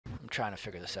trying to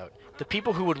figure this out. The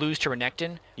people who would lose to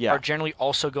Renekton Yeah. are generally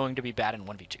also going to be bad in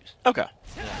 1v2s. Okay.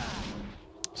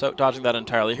 So dodging that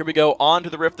entirely. Here we go on to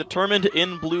the Rift. Determined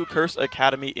in blue, Curse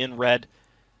Academy in red.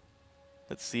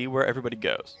 Let's see where everybody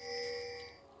goes.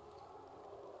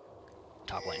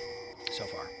 Top lane, so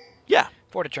far. Yeah.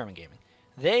 For Determined Gaming.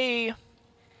 They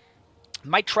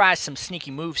might try some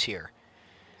sneaky moves here,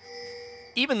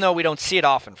 even though we don't see it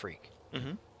often, Freak.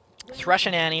 Thresh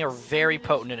and Annie are very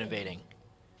potent in invading.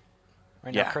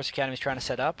 Right now, Curse Academy is trying to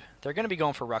set up. They're going to be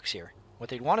going for Rux here. What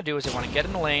they want to do is they want to get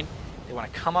in the lane, they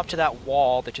want to come up to that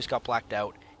wall that just got blacked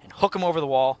out, and hook him over the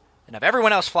wall, and have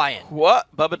everyone else fly in. What?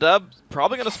 Bubba Dub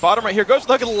probably going to spot him right here. Goes to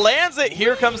the hook and lands it.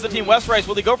 Here comes the team Westrise.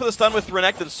 Will he go for the stun with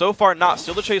Renekton? So far not.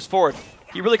 Still the chase forward.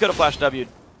 He really could have flashed W'd.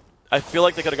 I feel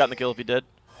like they could have gotten the kill if he did.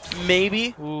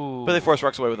 Maybe. Ooh. But they forced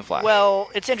Rux away with a flash. Well,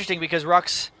 it's interesting because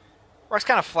Rux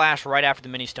kind of flashed right after the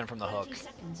mini stun from the hook. I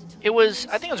think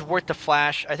it was worth the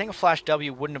flash. I think a flash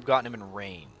W wouldn't have gotten him in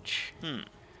range.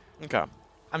 Okay.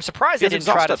 I'm surprised they didn't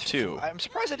exhaust try up too. I'm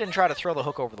surprised they didn't try to throw the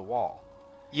hook over the wall.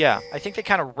 Yeah. I think they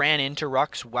kind of ran into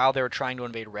Rux while they were trying to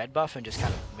invade red buff and just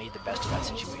kind of made the best of that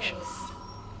situation.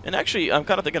 And actually, I'm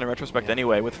kind of thinking in retrospect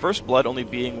anyway, with First Blood only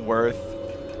being worth,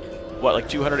 what, like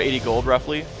 280 gold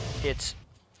roughly? It's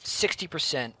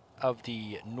 60% of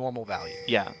the normal value.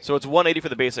 Yeah. So it's 180 for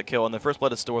the basic kill, and the First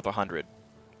Blood is still worth 100.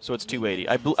 So it's 280.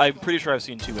 I'm pretty sure I've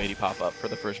seen 280 pop up for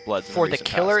the First Bloods. For the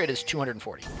killer, it is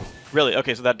 240. Really?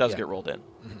 Okay, so that does get rolled in.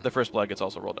 The First Blood gets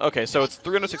also rolled in. Okay, so it's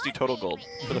 360 total gold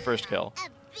for the first kill.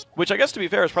 Which I guess, to be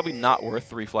fair, is probably not worth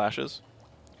 3 flashes.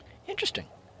 Interesting.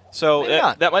 So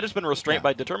that might have just been restraint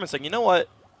by Determined saying, you know what?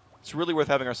 It's really worth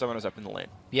having our summoners up in the lane.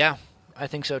 Yeah, I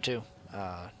think so too.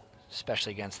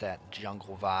 Especially against that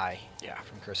jungle Vi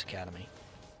from Curse Academy.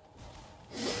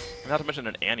 Not to mention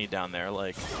an Annie down there.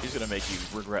 Like, he's going to make you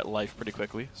regret life pretty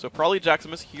quickly. So probably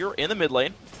Jaximus here in the mid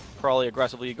lane. Probably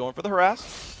aggressively going for the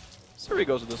harass. So here he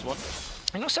goes with this one.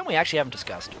 I know something we actually haven't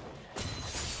discussed.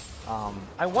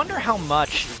 I wonder how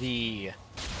much the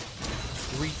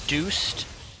reduced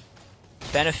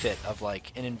benefit of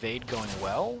like an invade going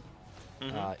well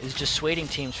is dissuading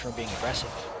teams from being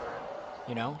aggressive.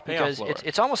 You know, because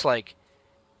it's almost like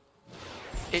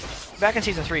back in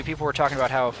Season 3, people were talking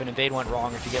about how if an invade went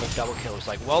wrong, if you get a double kill, it's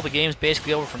like, well, the game's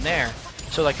basically over from there.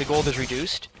 So like the gold is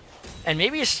reduced. And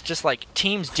maybe it's just like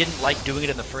teams didn't like doing it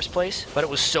in the first place, but it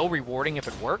was so rewarding if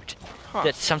it worked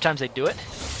that sometimes they do it.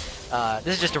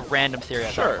 This is just a random theory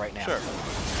I thought right now.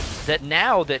 That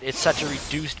now that it's such a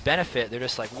reduced benefit, they're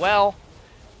just like, well,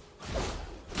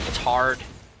 it's hard.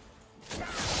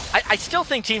 I still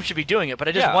think teams should be doing it, but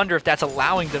I just wonder if that's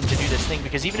allowing them to do this thing,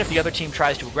 because even if the other team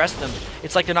tries to aggress them,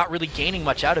 it's like they're not really gaining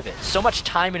much out of it. So much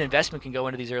time and investment can go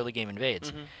into these early game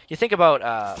invades. You think about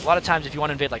a lot of times if you want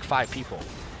to invade like 5 people,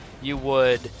 you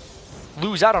would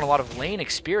lose out on a lot of lane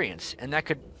experience, and that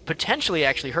could potentially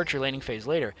actually hurt your laning phase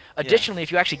later. Additionally,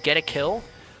 if you actually get a kill,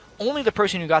 only the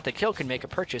person who got the kill can make a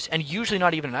purchase, and usually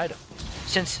not even an item.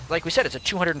 Since, like we said, it's a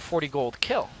 240 gold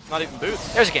kill. Not even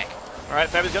boots. There's a gank. All right,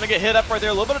 Fabi's going to get hit up right there.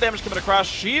 A little bit of damage coming across.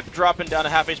 Sheep dropping down to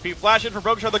half HP. Flash in from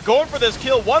Brokenshard. They're going for this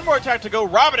kill. One more attack to go.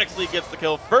 Robotix gets the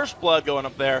kill. First blood going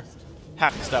up there.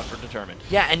 Happy stuff for Determined.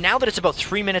 Yeah, and now that it's about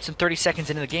 3 minutes and 30 seconds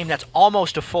into the game, that's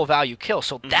almost a full value kill.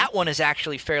 So that one is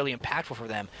actually fairly impactful for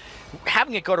them.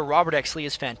 Having it go to Robert X. Lee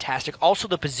is fantastic. Also,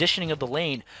 the positioning of the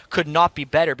lane could not be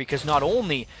better, because not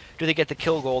only do they get the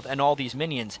kill gold and all these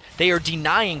minions, they are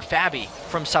denying Fabi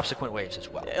from subsequent waves as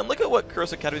well. And look at what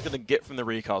Curse Academy is going to get from the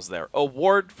recalls there. A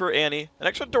ward for Annie, an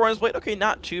extra Doran's Blade. Okay,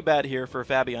 not too bad here for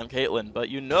Fabi on Caitlyn, but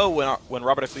you know when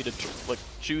Robert X. Lee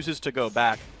chooses to go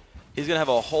back, he's going to have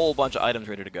a whole bunch of items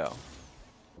ready to go.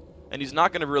 And he's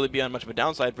not going to really be on much of a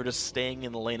downside for just staying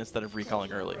in the lane instead of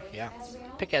recalling early. Yeah.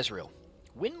 Pick Ezreal.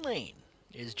 Win lane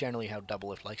is generally how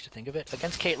Doublelift likes to think of it.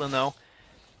 Against Caitlyn, though,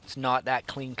 it's not that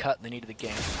clean cut, and they needed the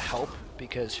game help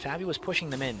because Fabi was pushing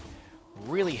them in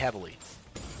really heavily.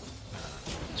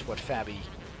 That's what Fabi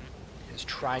has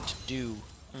tried to do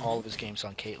all of his games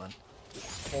on Caitlyn.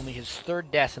 Only his 3rd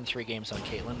death in 3 games on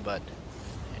Caitlyn, but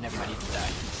never mind, he didn't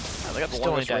die. They got the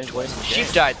Still only died twice. Sheep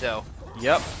died, though.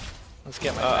 Yep. Let's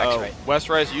get my facts right.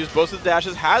 Westrise used both of the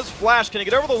dashes, has flash. Can he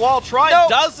get over the wall? Try,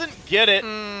 doesn't get it.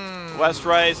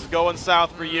 Westrise is going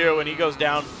south for you, and he goes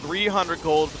down 300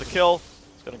 gold for the kill.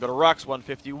 It's going to go to Rux,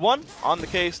 151 on the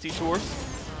case. T-Tours.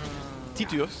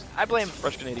 I blame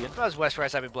Fresh Canadian. If I was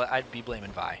Westrise, I'd be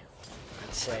blaming Vi.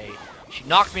 I'd say she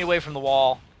knocked me away from the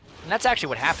wall, and that's actually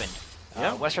what happened.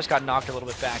 Westrise got knocked a little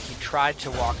bit back. He tried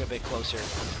to walk a bit closer.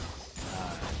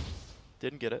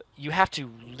 Didn't get it. You have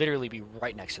to literally be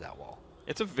right next to that wall.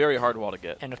 It's a very hard wall to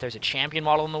get. And if there's a champion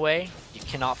model in the way, you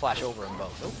cannot flash over them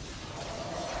both.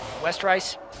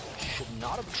 Westrise should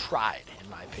not have tried, in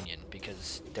my opinion,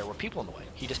 because there were people in the way.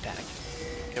 He just panicked.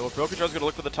 Okay, well, Broken Shard's going to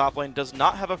look for the top lane. Does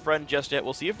not have a friend just yet.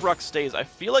 We'll see if Rux stays. I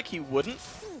feel like he wouldn't,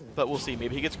 but we'll see.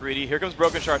 Maybe he gets greedy. Here comes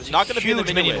Broken Shard. It's not going to be in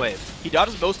the minion wave. He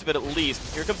dodges most of it at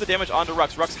least. Here comes the damage onto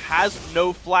Rux. Rux has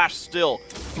no flash still.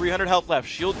 300 health left.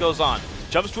 Shield goes on.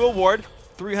 Jumps to a ward.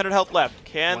 300 health left.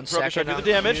 Can Broken Shard do the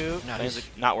damage? No,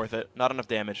 not worth it. Not enough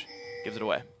damage. Gives it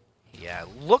away. Yeah,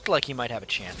 looked like he might have a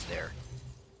chance there.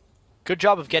 Good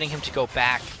job of getting him to go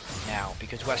back now,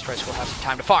 because Westrice will have some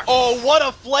time to farm. Oh, what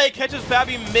a flay! Catches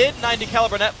Fabi mid 90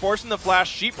 caliber net, forcing the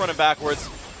flash. Sheep running backwards.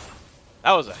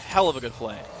 That was a hell of a good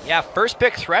flay. Yeah, first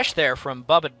pick Thresh there from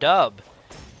Bubba Dub,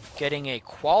 getting a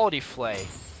quality flay.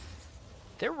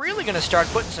 They're really going to start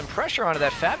putting some pressure onto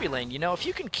that Fabi lane. You know, if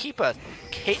you can keep a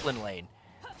Caitlyn lane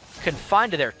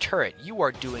confined to their turret, you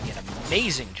are doing an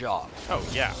amazing job. Oh,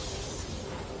 yeah.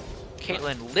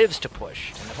 Caitlyn lives to push,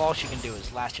 and if all she can do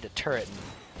is last hit a turret and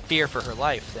fear for her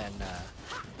life, then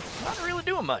not really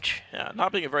doing much. Yeah,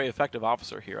 not being a very effective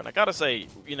officer here. And I gotta say,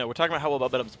 you know, we're talking about how well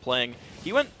Bubba Dub's playing.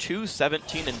 He went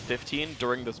 2-17 and 15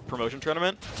 during this promotion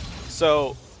tournament.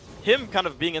 So him kind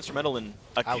of being instrumental in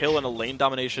a kill and a lane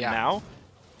domination now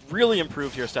really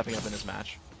improved here, stepping up in this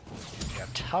match. Yeah,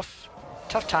 tough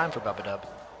time for Bubba Dub.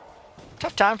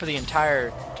 Tough time for the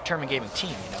entire Determined Gaming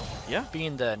team, you know? Yeah.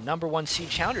 Being the #1 seed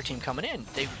challenger team coming in,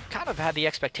 they kind of had the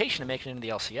expectation of making it into the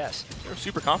LCS. They were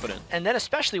super confident. And then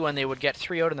especially when they would get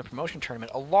 3-0'd in the promotion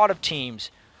tournament, a lot of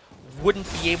teams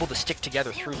wouldn't be able to stick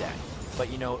together through that.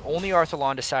 But, you know, only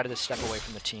Arthalon decided to step away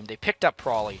from the team. They picked up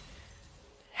Prawley,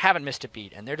 haven't missed a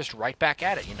beat, and they're just right back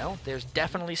at it, you know? There's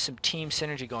definitely some team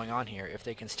synergy going on here if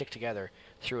they can stick together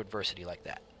through adversity like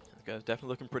that. This guy's definitely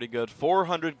looking pretty good.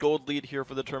 400 gold lead here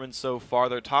for the tournament so far.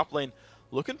 Their top lane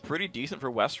looking pretty decent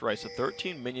for Westrice. A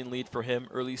 13 minion lead for him.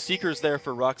 Early Seekers there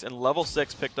for Rux, and level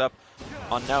 6 picked up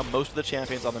on now most of the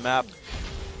champions on the map.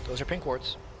 Those are pink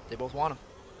wards. They both want them.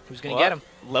 Who's going to get them?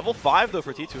 Level 5 though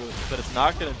for T2, but it's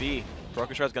not going to be.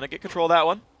 Broken Shard's going to get control of that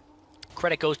one.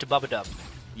 Credit goes to Bubba Dub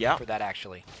for that,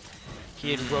 actually.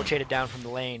 He had rotated down from the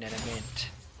lane, and it meant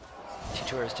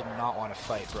T2ers did not want to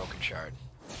fight Broken Shard.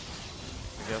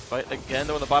 We go fight again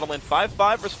though in the bottom lane.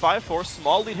 5-5 versus 5-4.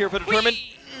 Small lead here for Determined.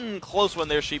 Close one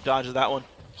there. Sheep dodges that one.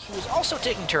 He was also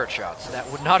taking turret shots. That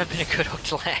would not have been a good hook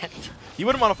to land. You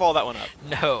wouldn't want to follow that one up.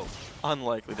 No.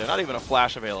 Unlikely. They're not even a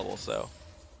flash available, so.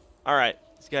 Alright.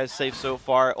 These guys safe so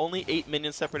far. Only 8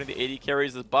 minions separating the AD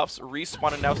carries. The buffs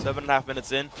respawning now 7.5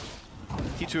 minutes in.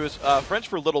 T2 is French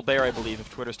for Little Bear, I believe,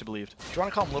 if Twitter's to believe. Do you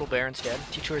want to call him Little Bear instead?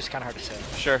 T2 is kind of hard to say.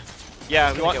 Sure.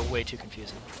 Yeah, we want to get way too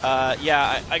confusing.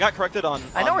 Yeah, I got corrected on.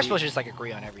 I know we're supposed to just like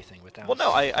agree on everything with that. Well,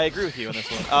 no, I agree with you on this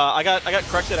one. I got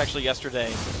corrected actually yesterday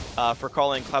for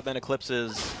calling Cloud9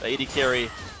 Eclipse's AD carry.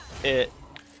 If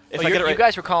I get it right, you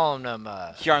guys were calling him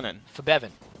Hjarnan. Fabevin.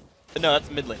 No, that's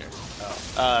mid laner.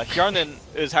 Oh. Hjarnan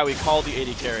is how we call the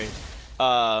AD carry,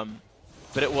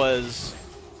 but it was,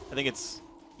 I think it's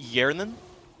Hjarnan.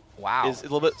 Wow. Is a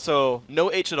little bit so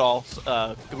no H at all,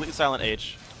 completely silent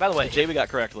H. By the way, Jay, we got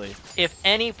correctly. If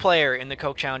any player in the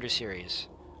Coke Challenger Series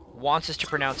wants us to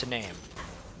pronounce a name,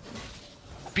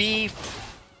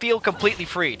 feel completely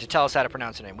free to tell us how to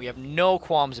pronounce a name. We have no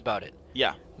qualms about it.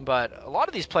 Yeah. But a lot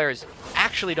of these players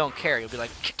actually don't care. You'll be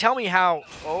like, tell me how.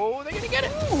 Oh, they're going to get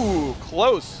it. Ooh,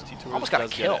 close. T2 almost got a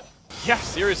kill. Yeah,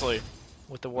 seriously.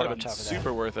 With the ward on top of that.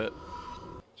 Super worth it.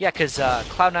 Yeah, because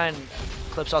Cloud9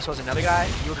 Eclipse also has another guy.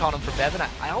 You were calling him for Bevin.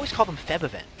 I always called him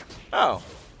Febevin. Oh.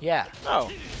 Yeah.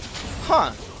 Oh.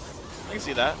 Huh. I can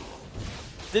see that.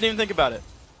 Didn't even think about it.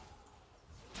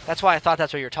 That's why I thought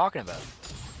that's what you were talking about.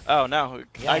 Oh, no.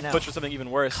 Yeah, I butchered something even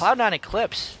worse. Cloud9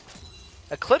 Eclipse.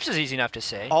 Eclipse is easy enough to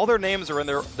say. All their names are in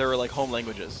their like home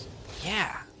languages.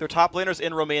 Yeah. Their top laner's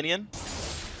in Romanian.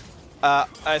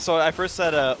 So I first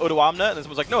said Odoamna, and then someone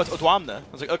was like, no, it's Odoamna.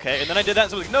 I was like, okay. And then I did that,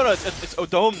 and someone was like, no, it's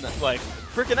Odomna. Like,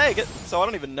 freaking A. So I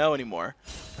don't even know anymore.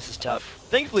 This is tough.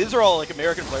 Thankfully, these are all like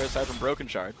American players aside from Broken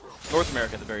Shard. North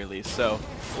America at the very least. So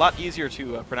a lot easier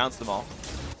to pronounce them all.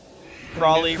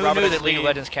 Prawley, Who knew that League of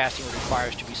Legends casting would require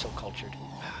us to be so cultured?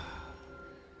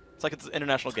 It's like it's an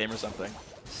international game or something.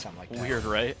 Something like that. Weird,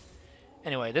 right?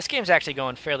 Anyway, this game's actually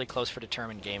going fairly close for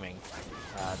Determined Gaming.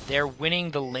 They're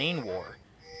winning the lane war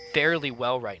fairly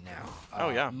well right now. Oh,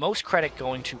 yeah. Most credit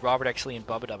going to Robert Exley and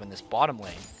Bubba Dub in this bottom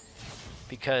lane,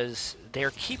 because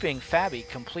they're keeping Fabi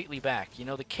completely back. You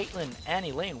know, the Caitlyn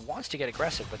Annie lane wants to get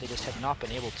aggressive, but they just have not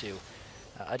been able to.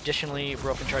 Additionally,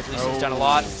 Broken Shard has done a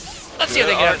lot. Let's see how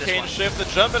they get out of this one. Shift, the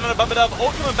jump in on a Bubba Dub,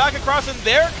 ult coming back across, and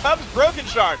there comes Broken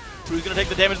Shard. Who's going to take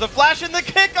the damage? The flash and the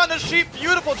kick on the Sheep.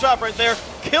 Beautiful job right there.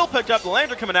 Kill picked up. The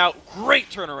lander coming out. Great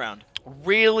turnaround.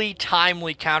 Really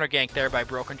timely counter gank there by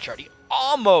Broken Shard. He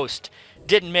almost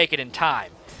didn't make it in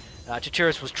time.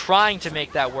 Chichurus was trying to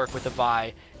make that work with the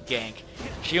Vi gank.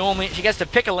 She gets to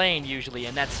pick a lane usually,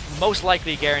 and that's most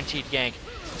likely a guaranteed gank.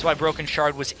 That's why Broken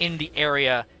Shard was in the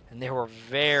area, and they were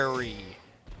very,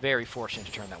 very fortunate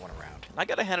to turn that one around. I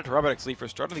gotta hand it to Robert Lee for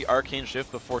starting the Arcane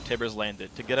Shift before Tibbers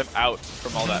landed to get him out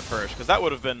from all that purge, because that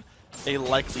would have been a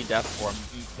likely death for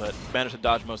him, but managed to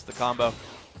dodge most of the combo.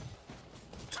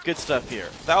 Good stuff here.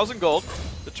 1,000 gold,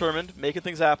 determined, making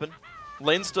things happen.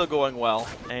 Lane's still going well,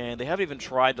 and they haven't even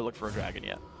tried to look for a dragon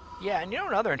yet. Yeah, and you know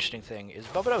another interesting thing is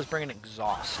Bubba was bringing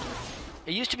Exhaust.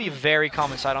 It used to be a very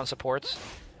common sight on supports,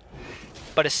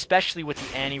 but especially with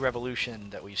the Annie Revolution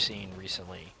that we've seen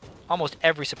recently, almost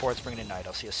every support's bringing Ignite.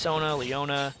 I'll see a Sona,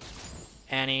 Leona,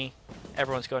 Annie,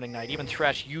 everyone's going Ignite. Even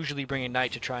Thresh usually bring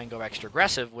Ignite to try and go extra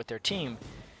aggressive with their team.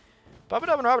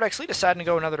 Bubba and Robert X Lee deciding to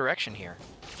go another direction here,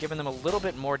 giving them a little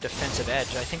bit more defensive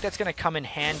edge. I think that's going to come in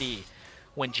handy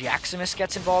when Jaximus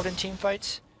gets involved in team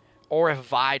fights, or if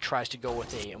Vi tries to go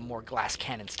with a more glass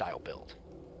cannon style build.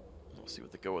 We'll see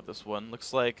what they go with this one.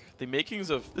 Looks like the makings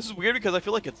of... This is weird because I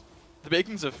feel like it's the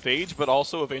makings of Phage, but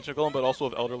also of Ancient Golem, but also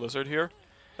of Elder Lizard here.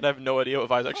 And I have no idea what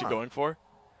Vi's actually going for.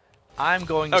 I'm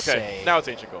going to say... Okay, now it's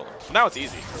Ancient Golem. Now it's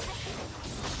easy.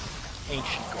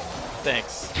 Ancient Golem.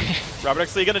 Thanks. Robert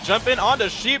X Lee going to jump in onto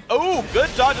Sheep. Oh, good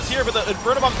dodges here, but the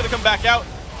Inferno Bomb's going to come back out.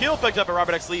 Kill picked up by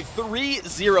Robert X Lee.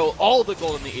 3-0, all the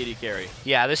gold in the 80 carry.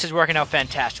 Yeah, this is working out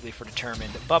fantastically for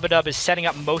Determined. Bubba is setting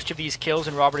up most of these kills,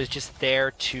 and Robert is just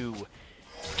there to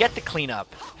get the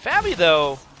cleanup. Fabi,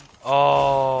 though,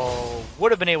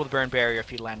 would have been able to burn Barrier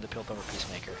if he landed the Piltover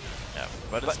Peacemaker. Yeah,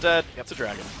 but instead, it's a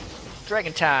dragon.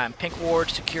 Dragon time. Pink Ward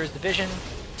secures the vision.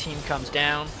 Team comes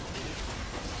down.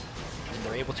 And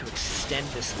they're able to extend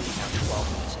this lead now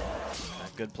 12 minutes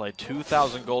in. Good play.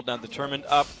 2,000 gold now, Determined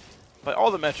up by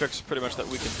all the metrics pretty much that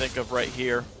we can think of right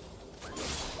here.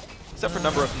 Except for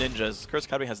number of ninjas. Curse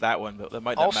Academy has that one, but that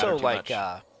might not matter too much.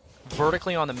 Also,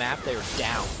 vertically on the map, they were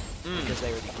down because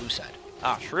they were the blue side.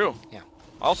 Ah, true. Yeah.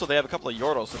 Also, they have a couple of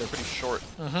Yordles, so they're pretty short.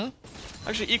 Mm-hmm.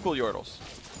 Actually, equal Yordles.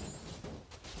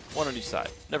 One on each side.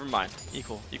 Never mind.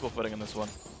 Equal footing on this one.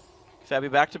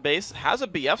 Fabi back to base. Has a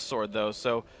BF sword, though,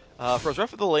 so for his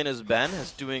ref of the lane is Ben,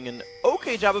 is doing an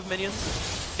okay job of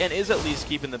minions, and is at least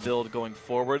keeping the build going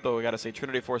forward, though we gotta say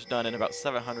Trinity Force done in about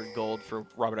 700 gold for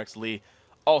Robert X Lee.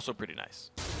 Also pretty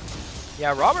nice.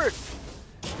 Yeah, Robert,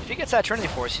 if he gets that Trinity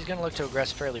Force, he's going to look to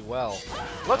aggress fairly well.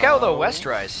 Look out, though,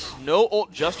 Westrise. No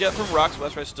ult just yet from Rux.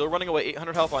 Westrise still running away.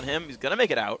 800 health on him. He's going to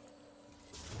make it out.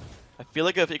 I feel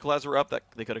like if Equalizer were up, that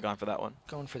they could have gone for that one.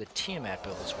 Going for the Tiamat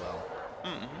build as well.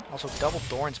 Also, double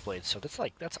Thorns Blades, so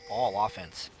that's all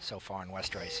offense so far in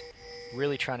Westrise.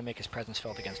 Really trying to make his presence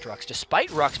felt against Rux, despite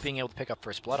Rux being able to pick up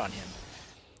first blood on him.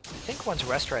 I think once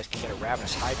Westrise can get a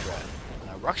Ravenous Hydra,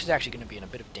 Rux is actually going to be in a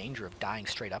bit of danger of dying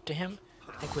straight up to him.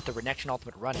 I think with the Renection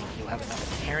Ultimate running, he'll have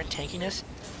enough inherent tankiness,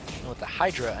 and with the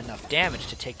Hydra, enough damage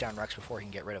to take down Rux before he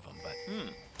can get rid of him. But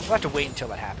we'll have to wait until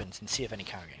that happens and see if any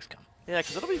counter ganks come. Yeah,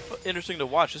 because it'll be interesting to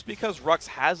watch, just because Rux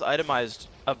has itemized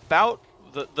about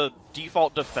the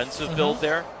default defensive build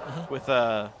there, with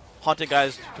Haunting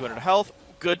Guys 200 health.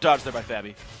 Good dodge there by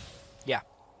Fabi. Yeah.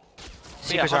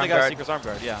 Seeker's Arm Guard. Seeker's Arm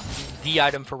Guard, yeah. The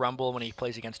item for Rumble when he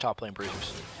plays against top lane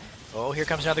bruisers. Oh, here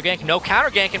comes another gank. No counter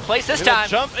gank in place this time.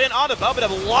 Jump in onto Bubba.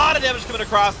 A lot of damage coming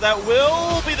across. That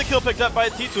will be the kill picked up by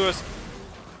Titus.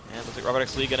 And looks like Robert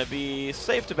X Lee going to be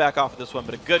safe to back off of this one,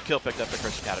 but a good kill picked up by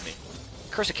Curse Academy.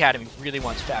 Curse Academy really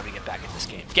wants Fabi to get back in this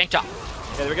game. Gank top.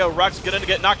 Okay, there we go. Rux going to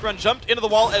get knocked around, jumped into the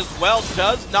wall as well.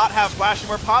 Does not have flash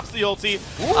anymore. Pops the ulti.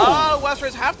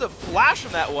 Westrise have to flash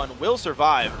from that one. Will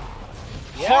survive.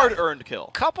 Yeah. Hard-earned kill.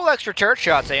 Couple extra turret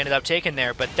shots they ended up taking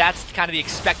there, but that's kind of the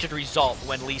expected result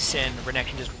when Lee Sin Renekton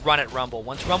can just run at Rumble.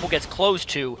 Once Rumble gets close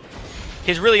to,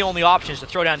 his really only option is to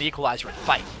throw down the Equalizer and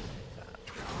fight.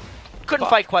 Couldn't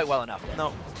fight quite well enough.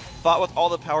 No. Fought with all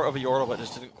the power of a Yordle, but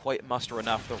just didn't quite muster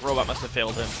enough. The robot must have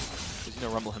failed him.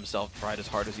 Because, Rumble himself tried as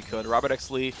hard as he could. Robert X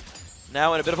Lee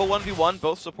now in a bit of a 1v1.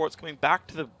 Both supports coming back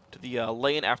to the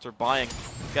lane after buying.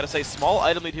 Gotta say, small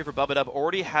item lead here for Bubba Dub.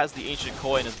 Already has the Ancient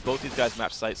Coin as both these guys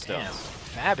match sight stones.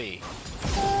 Damn, Fabi.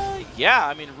 Yeah,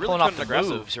 I mean, really pulling off the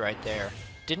aggressive moves right there.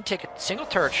 Didn't take a single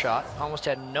turret shot. Almost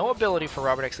had no ability for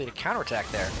Robert X Lee to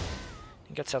counterattack there.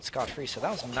 And gets out scot-free. So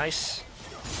that was nice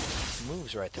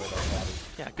moves right there, though,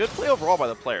 Fabi. Yeah, good play overall by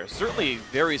the players. Certainly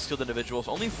very skilled individuals.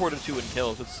 Only 4-2 in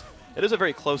kills. It is a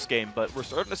very close game, but we're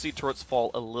starting to see turrets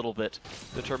fall a little bit.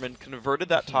 Determined converted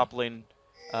that top lane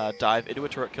dive into a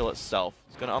turret kill itself.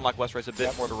 It's going to unlock Westrise a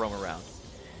bit more to roam around.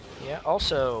 Yeah,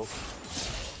 also,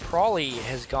 Prawley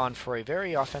has gone for a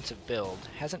very offensive build.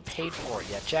 Hasn't paid for it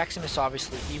yet. Jaximus,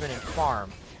 obviously, even in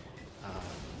farm,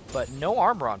 but no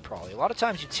armor on Probably. A lot of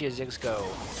times you'd see a Ziggs go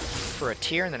for a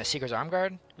tier and then a Seeker's Arm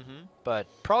Guard, but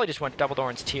Probably just went Double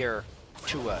Doran's tier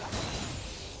to a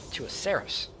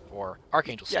Seraph's or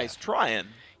Archangel's Yeah, staff. he's trying.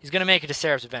 He's going to make it to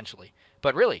Seraph's eventually.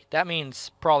 But really, that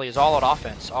means Probably is all-out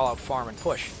offense, all-out farm and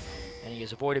push, and he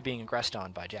has avoided being aggressed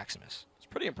on by Jaximus. It's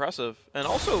pretty impressive. And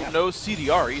also no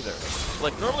CDR either.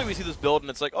 Like, normally we see this build and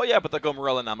it's like, oh yeah, but they'll go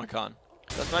Morel and Namakan.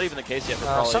 That's not even the case yet for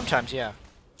Probably. Sometimes, yeah.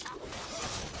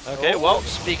 Okay, well,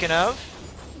 speaking of,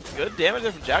 good damage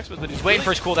there from Jaximus, but he's waiting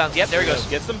for his cooldowns. Yep, there he goes.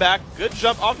 Gets them back. Good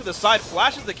jump off to the side.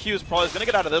 Flashes the Qs. Probably's going to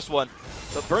get out of this one.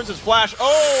 But burns his flash.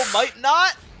 Oh, might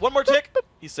not. One more tick.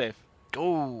 He's safe.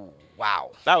 Oh,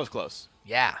 wow. That was close.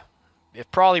 Yeah. If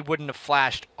Probably wouldn't have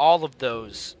flashed all of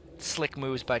those slick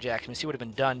moves by Jaximus, he would have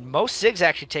been done. Most Ziggs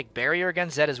actually take barrier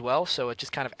against Zed as well, so it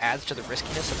just kind of adds to the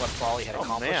riskiness of what Probably had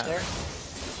accomplished there.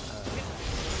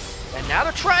 And now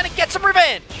they're trying to get some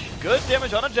revenge. Good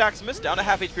damage on a Jaximus. Down to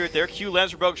half HP right there. Q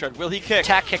lands for Broken Shard. Will he kick?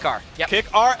 Attack, kick R. Yep.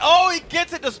 Kick R. Oh, he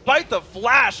gets it despite the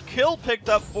flash. Kill picked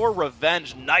up for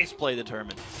revenge. Nice play,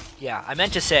 Determined. Yeah, I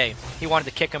meant to say he wanted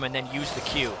to kick him and then use the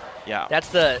Q. Yeah. That's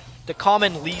the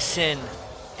common Lee Sin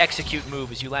execute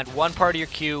move is you land one part of your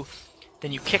Q,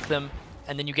 then you kick them,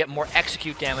 and then you get more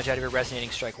execute damage out of your resonating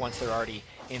strike once they're already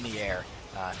in the air.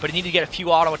 But he needed to get a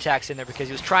few auto attacks in there because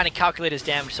he was trying to calculate his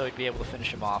damage so he'd be able to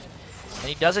finish him off. And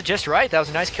he does it just right. That was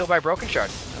a nice kill by Broken Shard.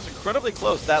 That's incredibly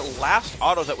close. That last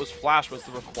auto that was flashed was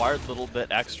the required little bit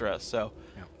extra. So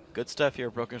good stuff here,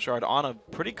 Broken Shard on a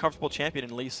pretty comfortable champion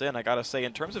in Lee Sin. I gotta say,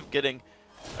 in terms of getting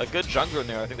a good jungler in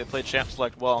there, I think they played champ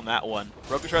select well on that one.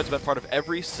 Broken Shard's been part of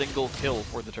every single kill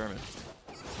for Determined.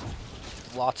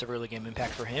 Lots of early game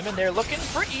impact for him, and they're looking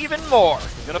for even more.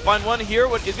 He's going to find one here.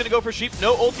 What is going to go for Sheep?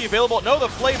 No ulti available. No, the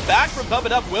flame back from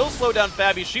Bubba Up will slow down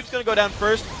Fabi. Sheep's going to go down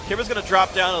first. Kimber's going to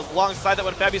drop down alongside that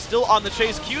one. Fabi's still on the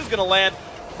chase. Q's going to land.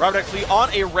 Robert X. Lee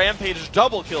on a rampage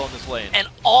double kill in this lane. And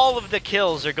all of the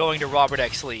kills are going to Robert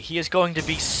X. Lee. He is going to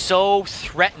be so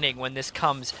threatening when this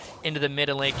comes into the mid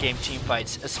and late game team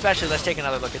fights. Especially, let's take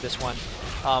another look at this one.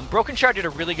 Broken Shard did a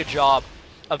really good job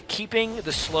of keeping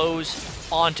the slows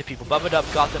onto people. Bubba Dub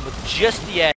got them with just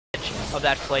the edge of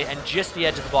that play and just the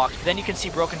edge of the box. But then you can see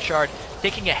Broken Shard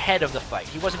thinking ahead of the fight.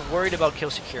 He wasn't worried about kill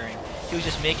securing. He was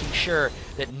just making sure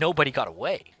that nobody got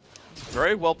away.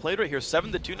 Very well played right here.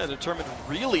 7-2 now. Determined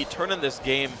really turning this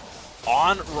game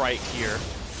on right here.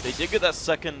 They did get that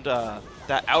second,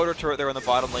 that outer turret there on the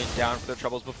bottom lane down for their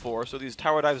troubles before. So these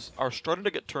tower dives are starting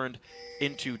to get turned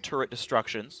into turret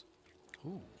destructions.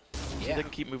 Ooh, so yeah. they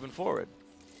can keep moving forward.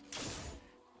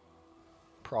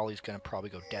 Probably's going to probably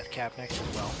go Death Cap next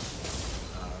as well.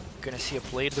 Going to see a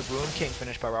Blade of the Ruin King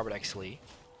finished by Robert X. Lee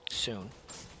soon.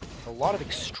 A lot of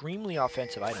extremely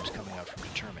offensive items coming out from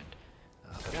Determined.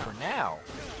 But for now,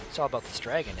 it's all about this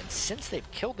dragon. And since they've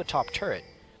killed the top turret,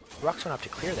 Rux went up to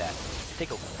clear that. If they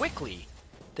go quickly,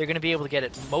 they're going to be able to get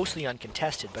it mostly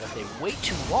uncontested. But if they wait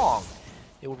too long,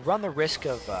 they would run the risk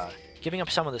of giving up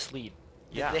some of this lead.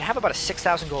 Yeah. They have about a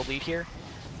 6,000 gold lead here.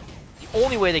 The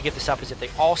only way they give this up is if they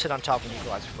all sit on top of an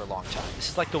equalizer for a long time. This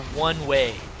is like the one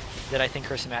way that I think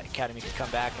Curse Academy could come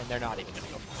back, and they're not even going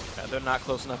to go for it. They're not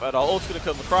close enough at all. Ult's going to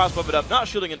come across, bump it up. Not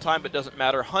shielding in time, but doesn't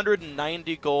matter.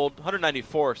 190 gold,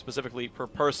 194 specifically per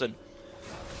person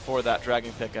for that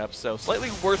dragon pickup. So slightly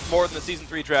worth more than the Season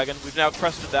 3 dragon. We've now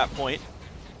crested that point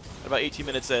at about 18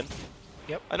 minutes in.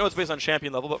 Yep. I know it's based on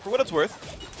champion level, but for what it's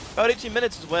worth, about 18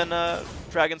 minutes is when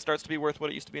dragon starts to be worth what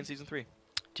it used to be in Season 3.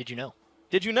 Did you know?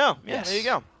 Did you know? Yeah, Yes. there you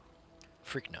go.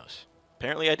 Freak knows.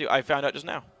 Apparently I do. I found out just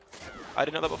now. I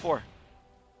didn't know that before,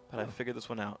 but I figured this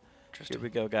one out. Here we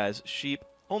go, guys. Sheep,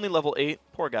 only level 8.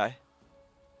 Poor guy.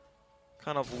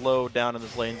 Kind of low down in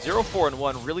this lane.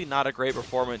 0-4-1, really not a great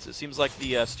performance. It seems like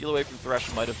the steal away from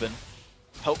Thresh might have been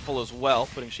helpful as well,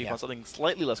 putting Sheep on something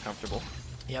slightly less comfortable.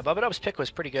 Yeah, Bubba Dub's pick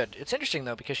was pretty good. It's interesting,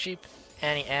 though, because Sheep,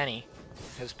 Annie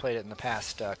has played it in the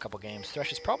past couple games.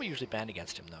 Thresh is probably usually banned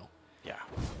against him, though. Yeah.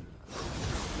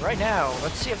 Right now,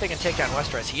 let's see if they can take down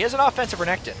Westeros. He is an offensive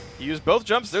Renekton. He used both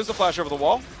jumps. There's the flash over the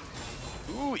wall.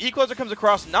 Ooh, Equalizer comes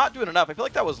across, not doing enough. I feel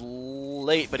like that was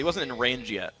late, but he wasn't in range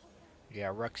yet.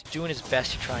 Yeah, Rux doing his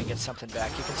best to try and get something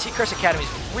back. You can see Curse Academy's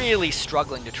really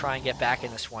struggling to try and get back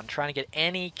in this one, trying to get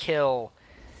any kill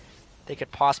they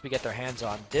could possibly get their hands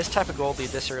on. This type of gold lead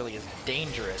this early is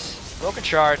dangerous. Broken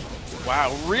Shard.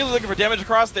 Wow, really looking for damage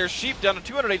across there. Sheep down to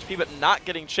 200 HP, but not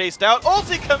getting chased out.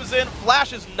 Ulti comes in.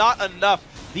 Flash is not enough.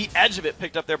 The edge of it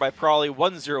picked up there by Prawley.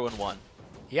 1-0-1.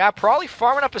 Yeah, probably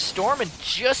farming up a Storm and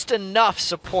just enough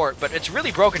support, but it's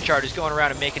really Broken Shard who's going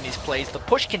around and making these plays. The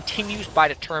push continues by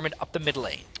Determined up the mid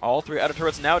lane. All three outer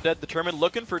turrets now dead. Determined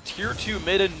looking for tier 2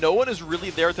 mid, and no one is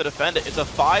really there to defend it. It's a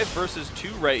 5 versus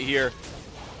 2 right here.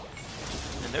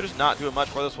 And they're just not doing much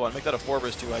for this one. Make that a 4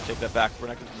 vs 2. I take that back. We're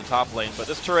not going to the top lane. But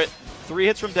this turret, 3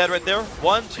 hits from dead right there.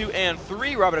 1, 2, and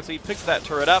 3. Robert picks that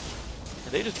turret up.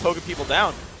 And they just poking people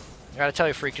down. I gotta tell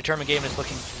you, Freak, Determined Gaming is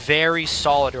looking very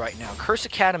solid right now. Curse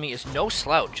Academy is no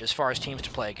slouch as far as teams to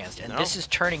play against, and this is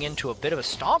turning into a bit of a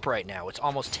stomp right now. It's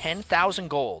almost 10,000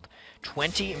 gold,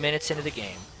 20 minutes into the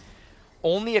game.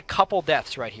 Only a couple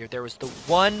deaths right here. There was the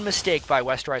one mistake by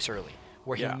Westerice early,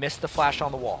 where he missed the flash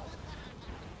on the wall.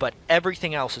 But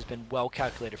everything else has been well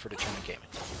calculated for Determined Gaming.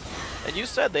 And you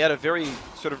said they had a very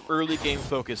sort of early game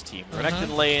focused team.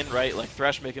 Renekton lane, right? Like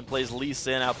Thresh making plays, Lee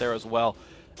Sin out there as well.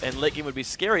 And late game would be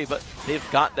scary, but they've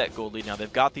got that gold lead now.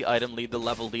 They've got the item lead, the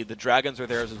level lead. The dragons are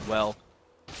theirs as well.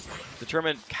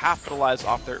 Determined capitalized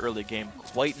off their early game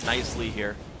quite nicely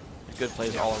here. And good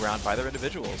plays all around by their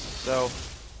individuals. So,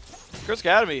 Curse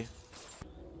Academy,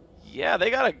 yeah, they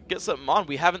got to get something on.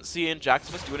 We haven't seen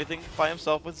Jaximus do anything by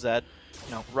himself with Zed.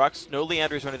 No Rux, no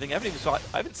Leanders or anything. I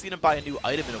haven't seen him buy a new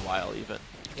item in a while, even.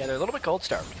 Yeah, they're a little bit gold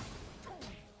starved.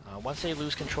 Once they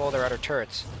lose control of their outer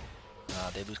turrets,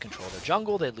 they lose control of their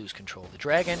jungle, they lose control of the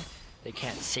dragon. They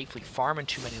can't safely farm in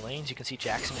too many lanes. You can see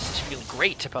Jaximus is feeling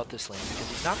great about this lane because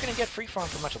he's not going to get free farm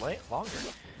for much longer.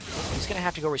 He's going to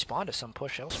have to go respond to some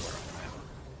push elsewhere.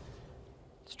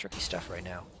 It's tricky stuff right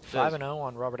now. 5-0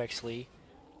 on Robert X. Lee.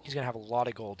 He's going to have a lot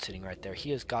of gold sitting right there. He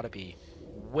has got to be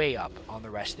way up on the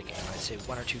rest of the game. I'd say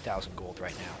 1,000 or 2,000 gold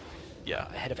right now. Yeah.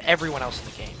 Ahead of everyone else in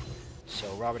the game. So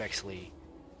Robert X. Lee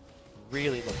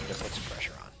really looking to put some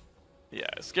pressure on. Yeah,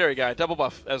 scary guy. Double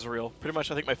buff Ezreal. Pretty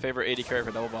much I think my favorite AD carry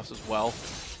for double buffs as well.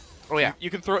 Oh yeah. You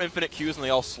can throw infinite Qs and they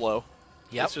all slow.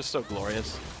 Yep. It's just so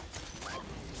glorious.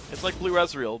 It's like blue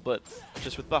Ezreal, but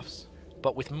just with buffs.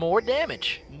 But with more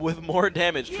damage. With more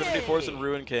damage. Yay. Trinity Force and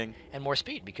Ruin King. And more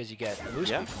speed because you get loose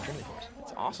speed from Trinity Force.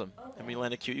 It's awesome. And when you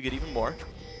land a Q, you get even more.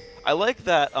 I like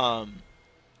that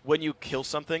when you kill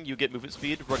something, you get movement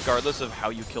speed regardless of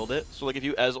how you killed it. So like if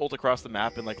you ult across the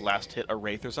map and like last hit a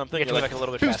Wraith or something, you're like a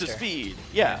little bit boost faster. to speed.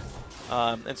 Yeah.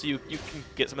 And so you can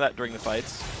get some of that during the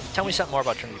fights. Tell me something more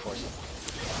about Trinity Force.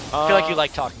 I feel like you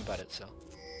like talking about it, so.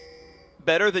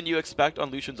 Better than you expect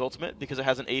on Lucian's ultimate because it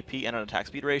has an AP and an attack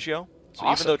speed ratio. So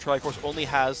awesome. even though Trinity Force only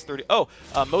has 30...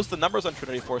 most of the numbers on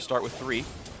Trinity Force start with 3.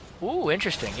 Ooh,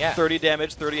 interesting, yeah. 30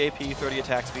 damage, 30 AP, 30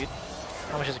 attack speed.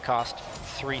 How much does it cost?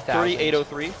 3,000.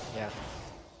 3,803. Yeah.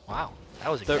 Wow, that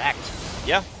was exact.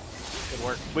 Yeah. Good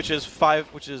work. Which is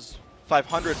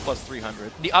 500 plus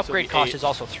 300. The upgrade cost is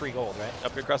also 3 gold, right?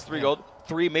 Upgrade cost 3 gold.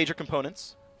 3 major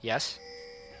components. Yes.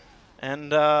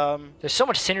 And there's so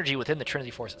much synergy within the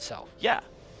Trinity Force itself. Yeah.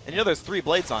 And you know there's 3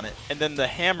 blades on it, and then the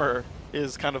hammer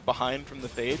is kind of behind from the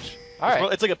phage.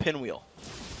 Alright. It's like a pinwheel.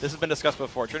 This has been discussed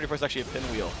before. Trinity Force is actually a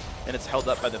pinwheel, and it's held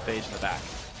up by the phage in the back.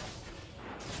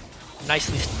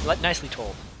 Nicely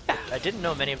told. Yeah. I didn't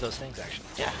know many of those things, actually.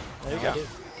 Yeah. There you go. go.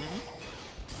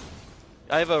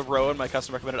 I have a row in my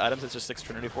custom recommended items. It's just 6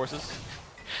 Trinity Forces.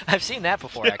 I've seen that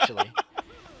before, actually.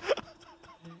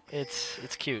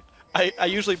 It's cute. I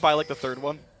usually buy like the 3rd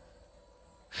one.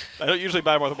 I don't usually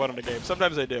buy more than 1 in a game.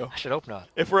 Sometimes I do. I should hope not.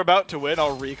 If we're about to win,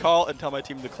 I'll recall and tell my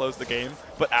team to close the game,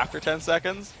 but after 10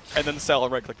 seconds, and then sell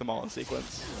and right-click them all in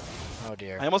sequence. Oh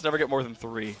dear. I almost never get more than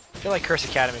 3. I feel like Curse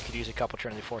Academy could use a couple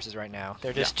Trinity Forces right now.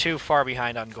 They're just too far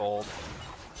behind on gold.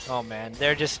 Oh man,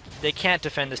 they can't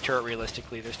defend this turret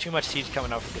realistically. There's too much siege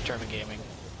coming out from Determined Gaming.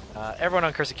 Everyone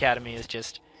on Curse Academy is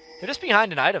they're just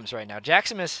behind in items right now.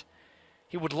 Jaximus,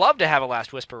 he would love to have a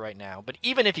Last Whisper right now, but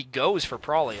even if he goes for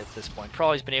Prawley at this point,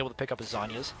 Prawley's been able to pick up his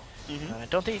Zhonya's. I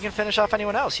don't think he can finish off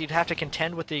anyone else. He'd have to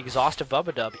contend with the exhaustive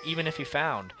Bubba Dub, even if he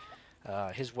found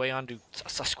his way onto a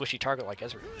squishy target like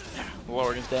Ezreal.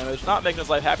 Lowering his damage, not making his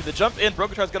life happy. The jump in,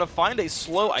 Broken Tride's going to find a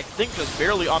slow, I think just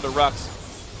barely onto Rux.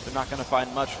 They're not going to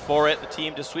find much for it. The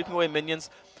team just sweeping away minions.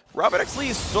 Robert X. Lee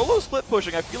is solo split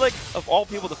pushing. I feel like of all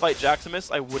people to fight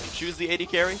Jaximus, I wouldn't choose the AD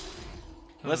carry.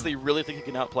 Unless they really think he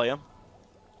can outplay him.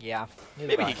 Yeah.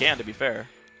 Maybe he can, to be fair.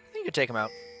 I think you could take him out.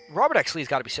 Robert X. Lee's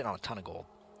got to be sitting on a ton of gold.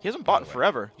 He hasn't bought in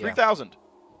forever. Yeah. 3,000.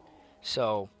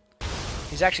 So,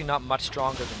 he's actually not much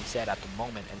stronger than he said at the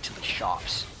moment until he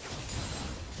shops.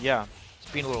 Yeah.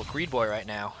 He's being a little greed boy right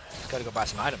now. He's got to go buy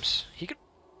some items. He could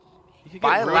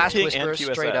buy a Ruin Last King Whisper and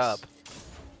QSS. straight up.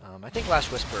 I think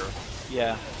Last Whisper,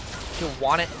 Yeah. he'll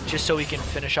want it just so he can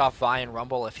finish off Vi and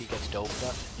Rumble if he gets doped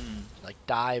up. Like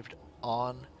dived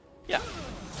on. Yeah.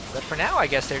 But for now, I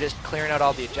guess they're just clearing out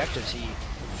all the objectives.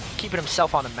 Keeping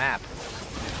himself on the map.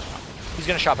 He's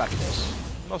going to shop after this.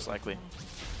 Most likely. Or Jump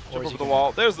is he over the gonna-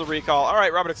 wall. There's the recall. All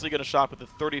right, Robert X. Lee going to shop with the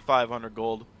 3,500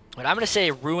 gold. But I'm going to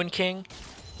say Ruin King,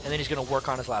 and then he's going to work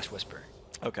on his Last Whisper.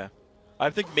 Okay. I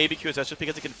think maybe QSS just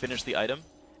because he can finish the item.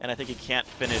 and I think he can't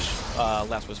finish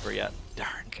Last Whisper yet.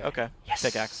 Darn. Okay. Yes.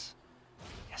 Pickaxe.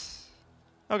 Yes.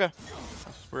 Okay.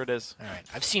 That's where it is. All right.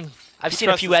 I've seen a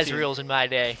trust few this team. Ezreals in my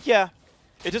day. Yeah.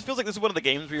 It just feels like this is one of the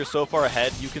games where you're so far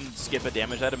ahead, you can skip a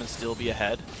damage item and still be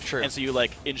ahead. True. And so you,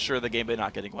 like, ensure the game by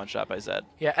not getting one-shot by Zed.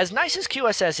 Yeah, as nice as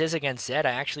QSS is against Zed,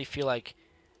 I actually feel like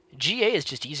GA is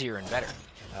just easier and better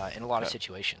in a lot of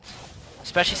situations.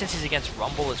 Especially since he's against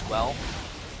Rumble as well,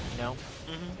 you know?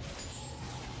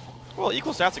 Well,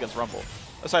 equal stats against Rumble,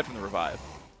 aside from the revive.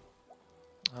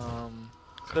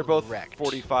 They're both correct.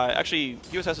 45. Actually,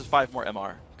 QSS is 5 more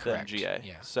MR Correct, than GA.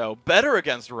 yeah. So better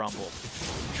against Rumble,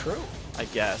 True. I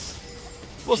guess.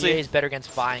 We'll GA see. is better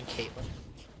against Vi and Caitlyn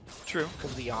True.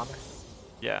 because of the armor.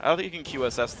 Yeah, I don't think you can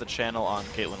QSS the channel on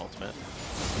Caitlyn Ultimate.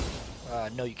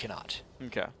 No, you cannot.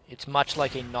 Okay. It's much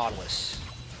like a Nautilus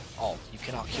ult. You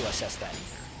cannot QSS that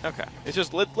either. Okay. It's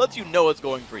just lets you know it's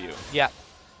going for you, Yeah,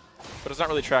 but it's not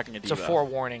really tracking a it's a diva.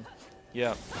 forewarning.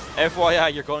 Yeah.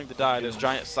 FYI, you're going to die. There's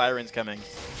giant sirens coming. And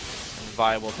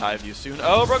Vi will dive you soon.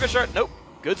 Oh, Broken Shard. Nope.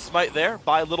 Good smite there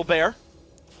by Little Bear,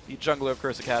 the jungler of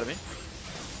Curse Academy.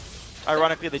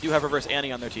 Ironically, they do have Reverse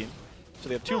Annie on their team. So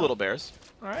they have 2 Little Bears.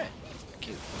 All right.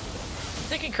 Cute. I'm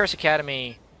thinking Curse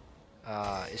Academy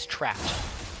is trapped.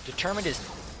 Determined is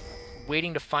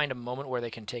waiting to find a moment where they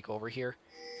can take over here.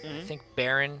 I think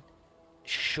Baron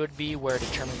should be where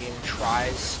Determined Gaming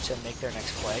tries to make their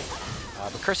next play.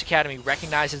 But Curse Academy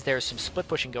recognizes there's some split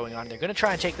pushing going on. They're going to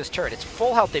try and take this turret. It's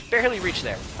full health. They barely reach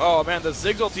there. Oh, man, the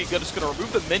Ziggs ulti just going to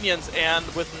remove the minions, and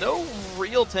with no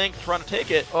real tank trying to take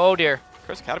it, Oh, dear.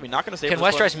 Curse Academy not going to save Can this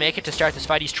one. Westrise make it to start this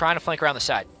fight? He's trying to flank around the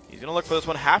side. He's going to look for this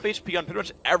one. Half HP on pretty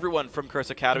much everyone from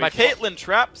Curse Academy. Might- Caitlyn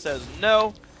Trap says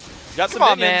no. Got some Come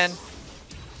on, man.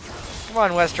 minions. Come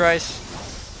on, Westrise.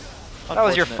 That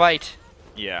was your Unfortunate. fight.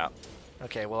 Yeah,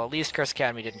 Okay, well, at least Curse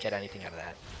Academy didn't get anything out of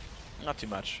that. not too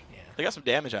much. Yeah. They got some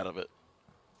damage out of it.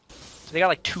 So they got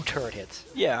like 2 turret hits.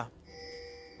 Yeah.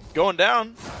 Going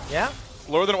down. Yeah?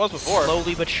 Lower than it was before.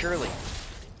 Slowly but surely.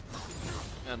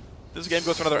 And this game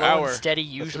goes for another Slow hour. and steady That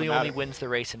usually shouldn't only matter. wins the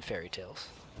race in fairy tales.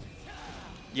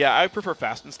 Yeah, I prefer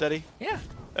fast and steady. Yeah.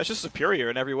 That's just superior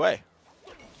in every way.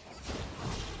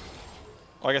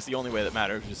 Well, I guess the only way that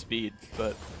matters is speed,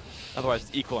 but otherwise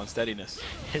it's equal on steadiness.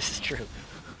 This is true.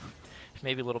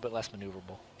 Maybe a little bit less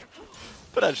maneuverable.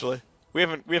 Potentially. We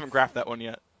haven't graphed that one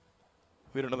yet.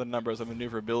 We don't know the numbers of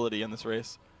maneuverability in this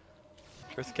race.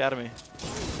 Curse Academy.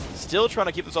 Still trying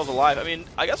to keep themselves alive. I mean,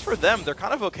 I guess for them, they're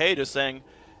kind of okay just saying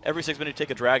every 6 minutes you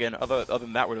take a dragon. Other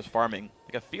than that, we're just farming.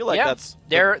 Like, I feel like yeah, that's...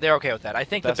 they're okay with that. I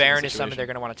think the best in the Baron is something situation. they're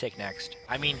going to want to take next.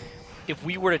 I mean, if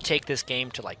we were to take this game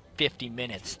to like 50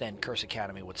 minutes, then Curse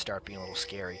Academy would start being a little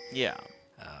scary. Yeah.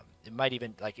 It might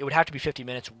even, like, it would have to be 50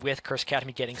 minutes with Curse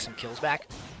Academy getting some kills back.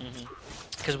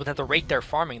 Because at the rate they're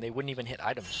farming, they wouldn't even hit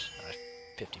items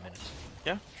 50 minutes.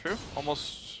 Yeah, true.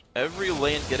 Almost every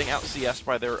lane getting out CS'd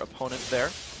by their opponent there.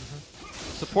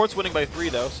 Support's winning by 3,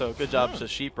 though, so good job to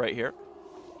Sheep right here.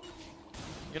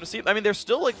 You're going to see, I mean, they're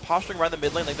still, like, posturing around the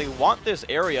mid lane. Like, they want this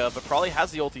area, but probably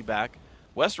has the ulti back.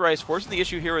 Westerice forcing the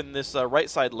issue here in this right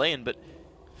side lane, but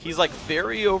he's, like,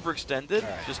 very overextended.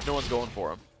 Right. Just no one's going for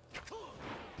him.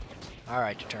 All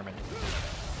right, Determined.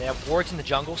 They have wards in the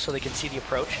jungle so they can see the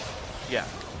approach. Yeah.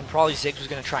 And probably Ziggs was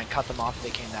going to try and cut them off if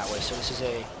they came that way. So this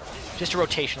is just a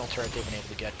rotational turret they've been able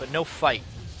to get, but no fight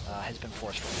has been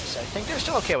forced from this. I think they're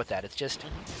still okay with that. It's just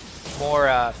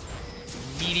more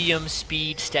medium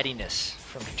speed steadiness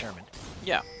from Determined.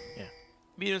 Yeah. Yeah.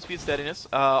 Medium speed steadiness.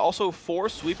 Also 4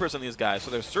 sweepers on these guys,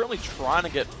 so they're certainly trying to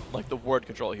get like the ward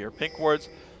control here. Pink wards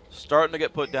starting to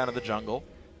get put down in the jungle.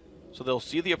 So they'll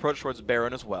see the approach towards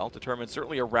Baron as well. Determined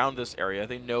certainly around this area.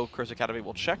 They know Curse Academy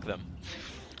will check them.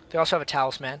 They also have a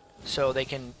Talisman, so they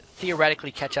can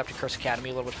theoretically catch up to Curse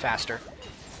Academy a little bit faster.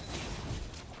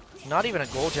 Not even a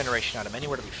gold generation item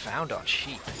anywhere to be found on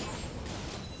Sheep.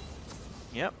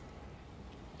 Yep.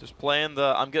 Just playing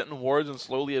the I'm getting wards and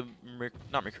slowly,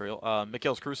 not Mercurial,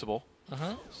 Mikhail's Crucible.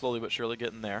 Slowly but surely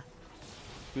getting there.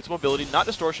 Boots mobility, not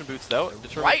distortion boots though.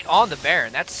 Determined. Right on the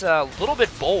Baron. That's a little bit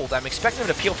bold. I'm expecting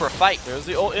him to peel for a fight. There's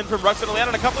the ult in from Rux and land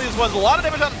on a couple of these ones. A lot of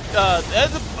damage on.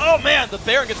 Oh man, the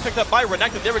Baron gets picked up by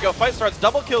Renekton. There we go. Fight starts.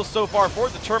 Double kills so far for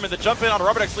Determined. The jump in on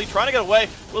Robert X Lee trying to get away.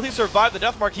 Will he survive the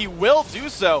death mark? He will do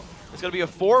so. It's going to be a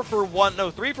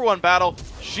 3-for-1 battle.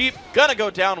 Sheep gonna go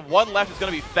down. One left is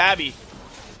going to be Fabby.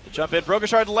 The jump in. Broken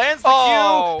Shard lands the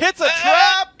Q. Hits a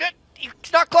trap.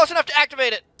 He's not close enough to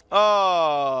activate it.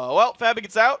 Oh, well, Fabby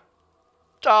gets out.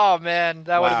 Oh, man.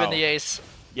 That would have Wow. been the ace.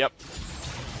 Yep.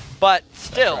 But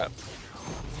still, Trap.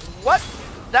 what?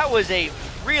 That was a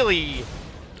really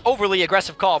overly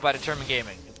aggressive call by Determined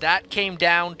Gaming. that came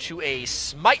down to a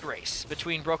smite race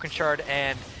between Broken Shard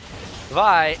and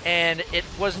Vi, and it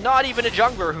was not even a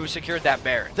jungler who secured that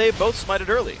Baron. They both smited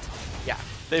early. Yeah.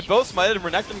 They both smited and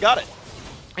Renekton got it.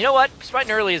 You know what?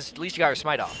 Smiting early is at least you got your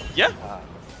smite off. Yeah.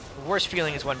 The worst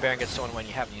feeling is when Baron gets stolen when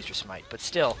you haven't used your smite, but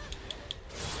still.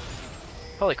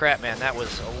 Holy crap, man, that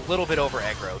was a little bit over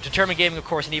aggro. Determined Gaming, of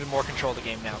course, and even more control of the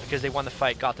game now because they won the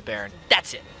fight, got the Baron.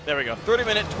 That's it. There we go.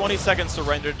 30-minute, 20-second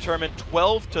surrender. Determined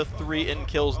 12-3 in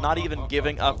kills, not even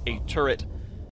giving up a turret.